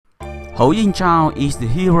Hou Yingchao is the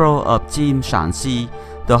hero of Team Shanxi.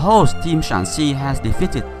 The host Team Shanxi has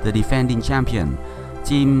defeated the defending champion,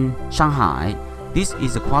 Team Shanghai. This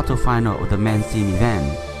is the quarter-final of the men's team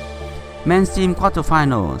event. Men's team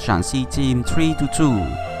quarter-final, Shanxi team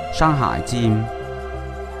 3-2, Shanghai team.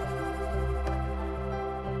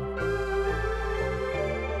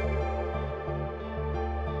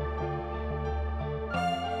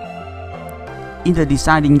 In the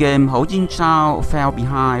deciding game, Hou Yingchao fell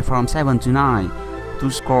behind from 7-9 to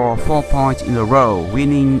score 4 points in a row,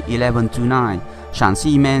 winning 11-9.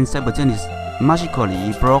 Shanxi men's table tennis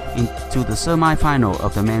magically broke into the semi-final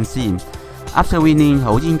of the men's team. After winning,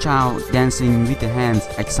 Hou Yingchao dancing with the hands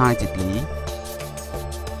excitedly.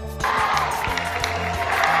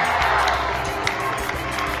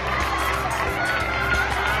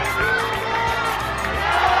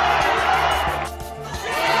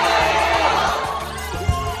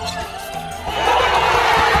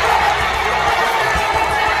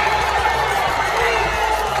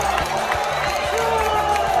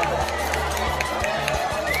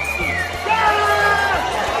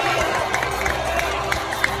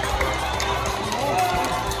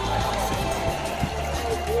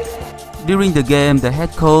 During the game, the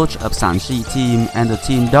head coach of Shanxi team and the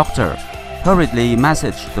team doctor hurriedly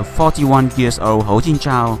messaged the 41-year-old Hou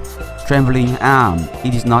Yingchao, trembling arm,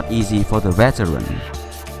 it is not easy for the veteran.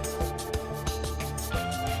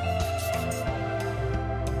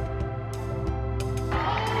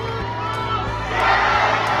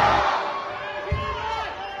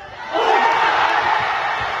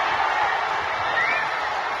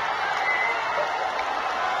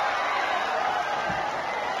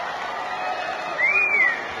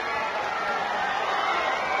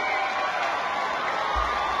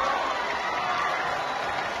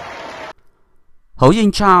 Hou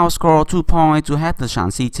Yingchao scored 2 points to help the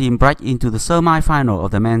Shanxi team break into the semi-final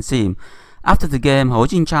of the men's team. After the game, Hou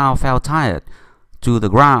Yingchao felt tired to the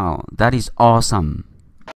ground. That is awesome.